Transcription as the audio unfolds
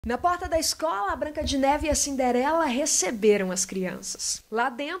Na porta da escola, a Branca de Neve e a Cinderela receberam as crianças. Lá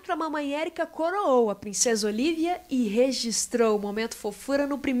dentro, a mamãe Érica coroou a princesa Olivia e registrou o momento fofura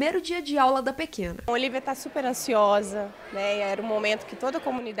no primeiro dia de aula da pequena. A Olivia está super ansiosa, né? Era um momento que toda a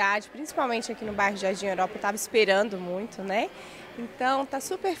comunidade, principalmente aqui no bairro Jardim Europa, estava esperando muito, né? Então, está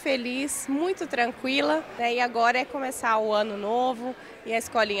super feliz, muito tranquila, né? E agora é começar o ano novo e a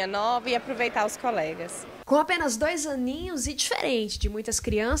escolinha nova e aproveitar os colegas. Com apenas 2 aninhos e diferente de muitas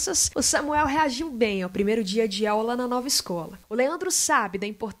crianças, o Samuel reagiu bem ao primeiro dia de aula na nova escola. O Leandro sabe da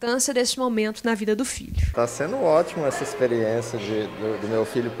importância desse momento na vida do filho. Está sendo ótimo essa experiência do meu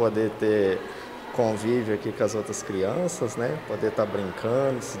filho poder ter convívio aqui com as outras crianças, né? Poder estar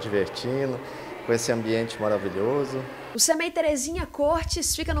brincando, se divertindo, com esse ambiente maravilhoso. O CEMEI Terezinha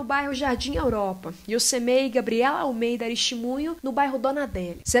Cortes fica no bairro Jardim Europa e o CEMEI Gabriela Almeida Aristimunho no bairro Dona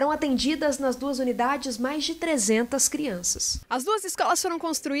Adélia. Serão atendidas nas 2 unidades mais de 300 crianças. As 2 escolas foram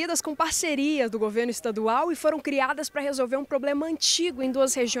construídas com parceria do governo estadual e foram criadas para resolver um problema antigo em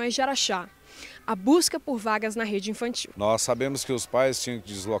 2 regiões de Araxá: a busca por vagas na rede infantil. Nós sabemos que os pais tinham que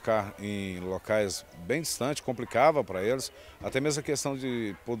deslocar em locais bem distantes, complicava para eles, até mesmo a questão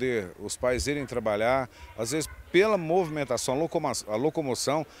de poder os pais irem trabalhar, às vezes pela movimentação, a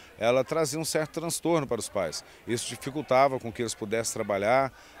locomoção, ela trazia um certo transtorno para os pais. Isso dificultava com que eles pudessem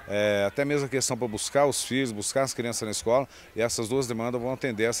trabalhar, até mesmo a questão para buscar os filhos, buscar as crianças na escola, e essas 2 demandas vão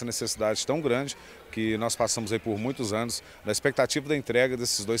atender essa necessidade tão grande que nós passamos aí por muitos anos na expectativa da entrega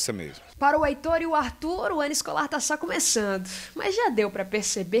desses 2 CEMEIs. Para o Heitor e o Arthur, o ano escolar está só começando, mas já deu para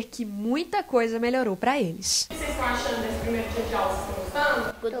perceber que muita coisa melhorou para eles. O que vocês estão achando desse primeiro dia de aula? Vocês estão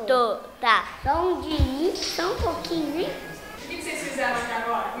gostando? Tô, tá. Só um dia, só um pouquinho, né? O que vocês fizeram até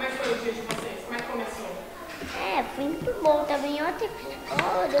agora? Como é que foi o dia de vocês? Como é que começou? Foi muito bom também. Ontem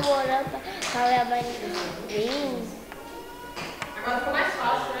demorando pra levar vinho. Agora ficou mais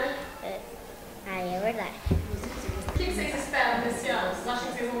fácil, né? É verdade. O que vocês esperam desse ano? Vocês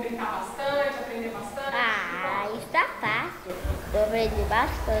acham que vocês vão brincar bastante, aprender bastante? Isso tá fácil. Eu aprendi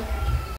bastante.